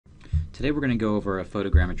Today we're going to go over a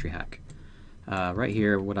photogrammetry hack. Right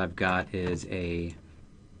here what I've got is a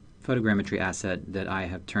photogrammetry asset that I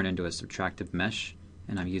have turned into a subtractive mesh,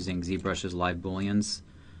 and I'm using Zbrush's live Booleans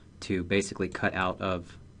to basically cut out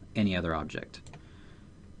of any other object.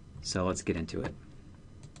 So let's get into it.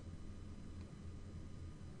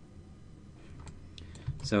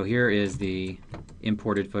 So here is the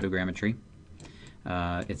imported photogrammetry.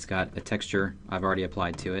 It's got a texture I've already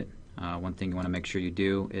applied to it. One thing you want to make sure you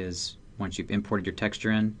do is once you've imported your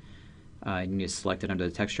texture in, you need to select it under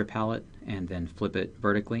the texture palette and then flip it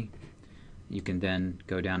vertically. You can then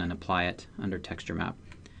go down and apply it under texture map.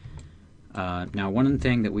 Now one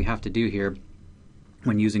thing that we have to do here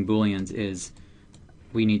when using Booleans is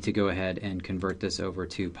we need to go ahead and convert this over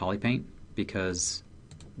to polypaint, because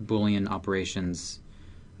Boolean operations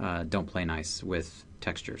don't play nice with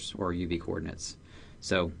textures or UV coordinates.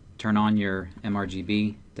 So turn on your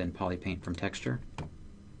mRGB, then polypaint from texture,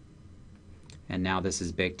 and now this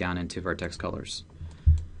is baked down into vertex colors.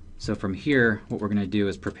 So from here what we're going to do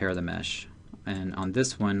is prepare the mesh, and on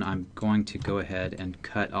this one I'm going to go ahead and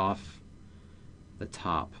cut off the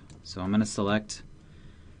top. So I'm going to select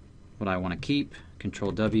what I want to keep,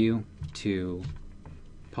 Control W to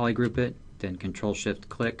polygroup it, then Control Shift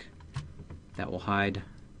click. That will hide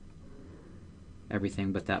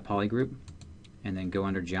everything but that polygroup, and then go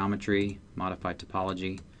under Geometry, Modify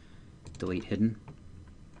Topology, Delete Hidden.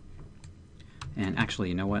 And actually,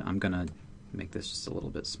 you know what? I'm going to make this just a little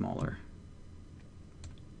bit smaller.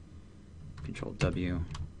 Control W,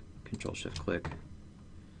 Control Shift click,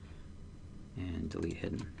 and Delete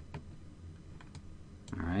Hidden.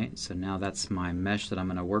 Alright, so now that's my mesh that I'm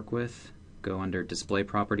going to work with. Go under Display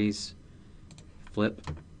Properties, Flip.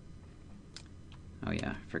 Oh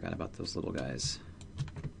yeah, I forgot about those little guys.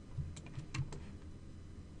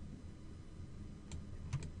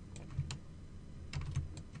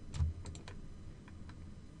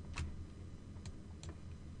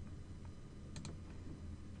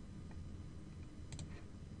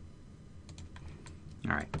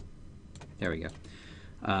 Alright, there we go.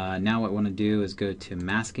 Now what I want to do is go to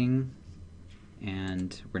Masking,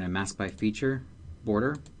 and we're going to mask by feature,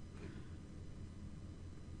 border.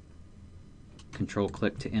 Control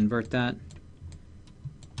click to invert that,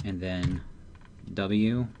 and then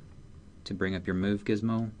W to bring up your move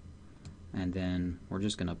gizmo, and then we're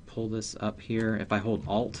just going to pull this up here. If I hold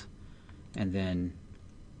Alt and then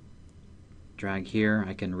drag here,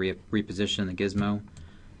 I can reposition the gizmo,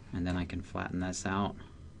 and then I can flatten this out.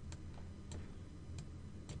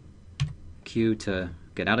 Q to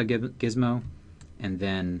get out of gizmo, and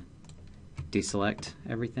then deselect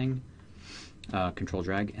everything. Control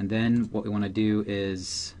drag, and then what we want to do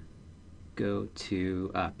is go to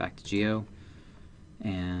back to Geo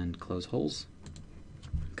and close holes,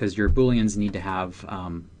 because your Booleans need to have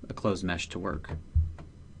a closed mesh to work.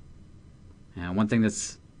 And one thing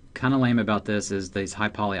that's kind of lame about this is these high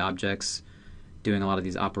poly objects doing a lot of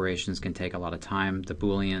these operations can take a lot of time. The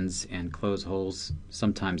Booleans and close holes,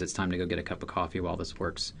 sometimes it's time to go get a cup of coffee while this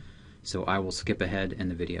works, so I will skip ahead in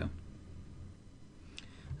the video.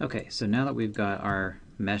 Okay, so now that we've got our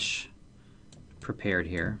mesh prepared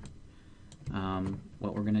here,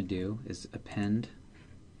 what we're going to do is append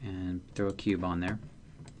and throw a cube on there.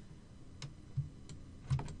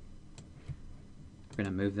 We're going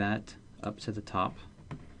to move that up to the top,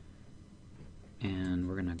 and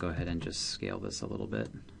we're going to go ahead and just scale this a little bit.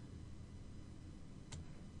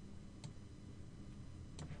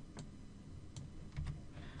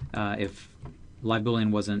 If Live Boolean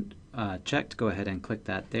wasn't checked, go ahead and click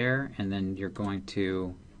that there, and then you're going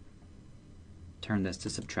to turn this to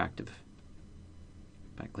subtractive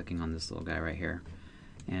by clicking on this little guy right here.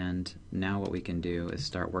 And now what we can do is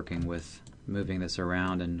start working with moving this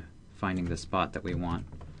around and finding the spot that we want.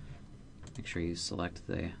 Make sure you select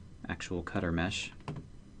the actual cutter mesh.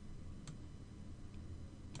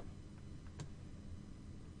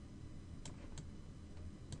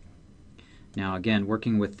 Now again,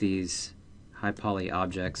 working with these high poly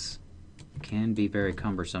objects can be very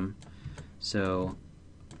cumbersome, so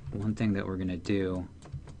one thing that we're going to do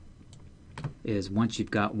is once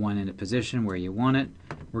you've got one in a position where you want it,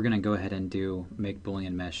 we're going to go ahead and do make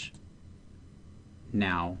Boolean mesh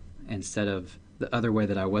now, instead of the other way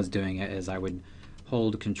that I was doing it, is I would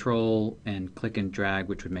hold Control and click and drag,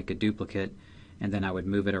 which would make a duplicate, and then I would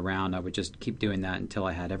move it around. I would just keep doing that until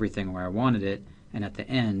I had everything where I wanted it, and at the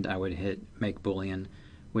end I would hit make Boolean,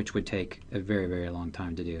 which would take a very, very long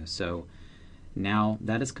time to do. So now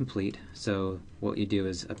that is complete. So what you do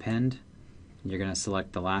is append. You're going to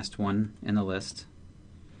select the last one in the list.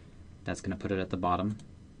 That's going to put it at the bottom.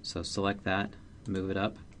 So select that, move it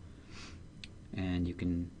up, and you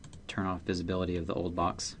can turn off visibility of the old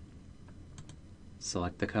box.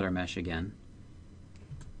 Select the cutter mesh again.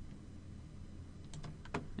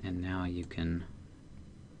 And now you can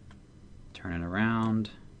turn it around.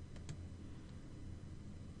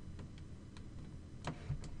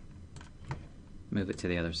 Move it to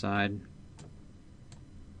the other side.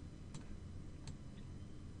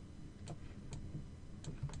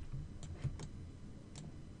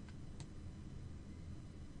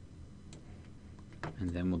 And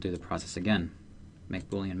then we'll do the process again. Make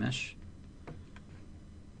Boolean mesh.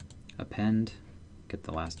 Append. Get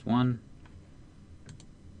the last one.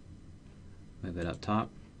 Move it up top.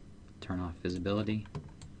 Turn off visibility.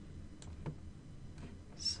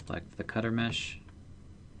 Select the cutter mesh.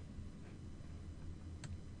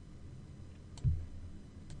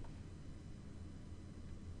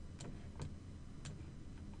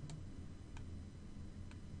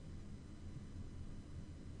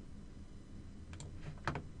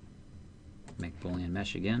 Make Boolean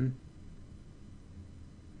mesh again.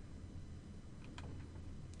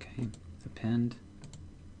 Okay, append.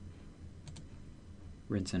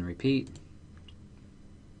 Rinse and repeat.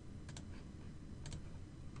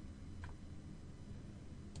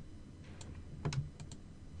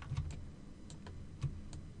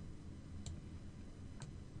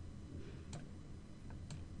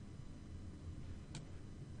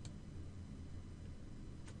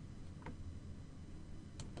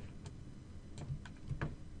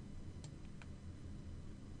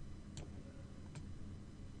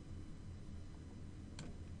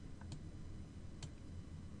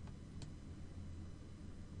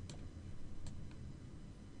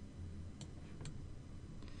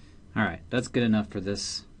 Alright, that's good enough for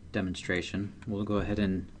this demonstration. We'll go ahead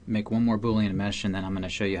and make one more Boolean mesh, and then I'm going to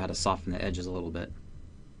show you how to soften the edges a little bit.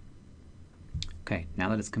 Okay, now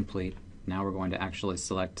that it's complete, now we're going to actually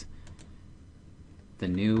select the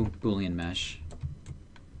new Boolean mesh,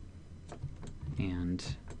 and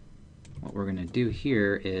what we're going to do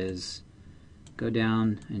here is go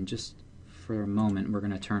down and just for a moment we're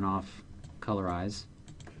going to turn off colorize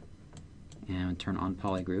and turn on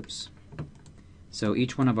polygroups. So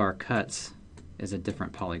each one of our cuts is a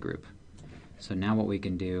different polygroup. So now what we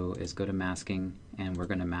can do is go to masking, and we're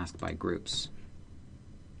going to mask by groups.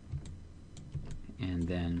 And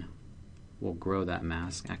then we'll grow that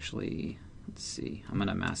mask. Actually, let's see, I'm going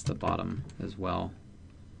to mask the bottom as well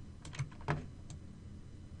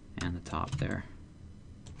and the top there.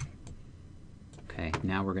 Okay,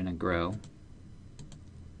 now we're going to grow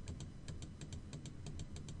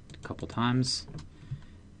a couple times.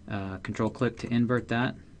 Control click to invert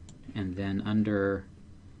that, and then under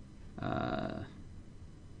where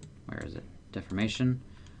is it? Deformation,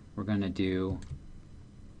 we're going to do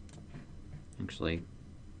actually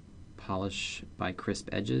polish by crisp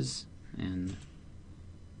edges, and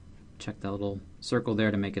check that little circle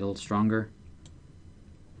there to make it a little stronger,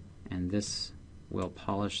 and this will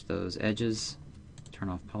polish those edges. Turn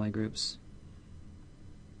off polygroups.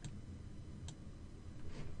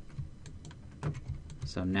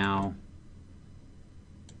 So now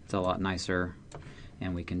it's a lot nicer,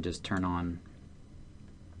 and we can just turn on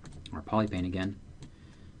our polypaint again,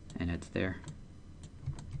 and it's there.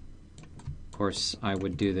 Of course, I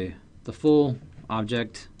would do the full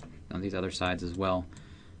object on these other sides as well,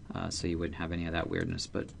 so you wouldn't have any of that weirdness,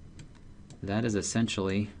 but that is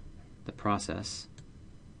essentially the process.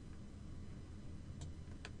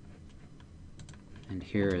 And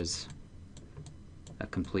here is a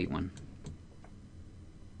complete one.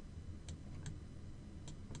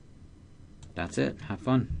 That's it. Have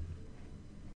fun.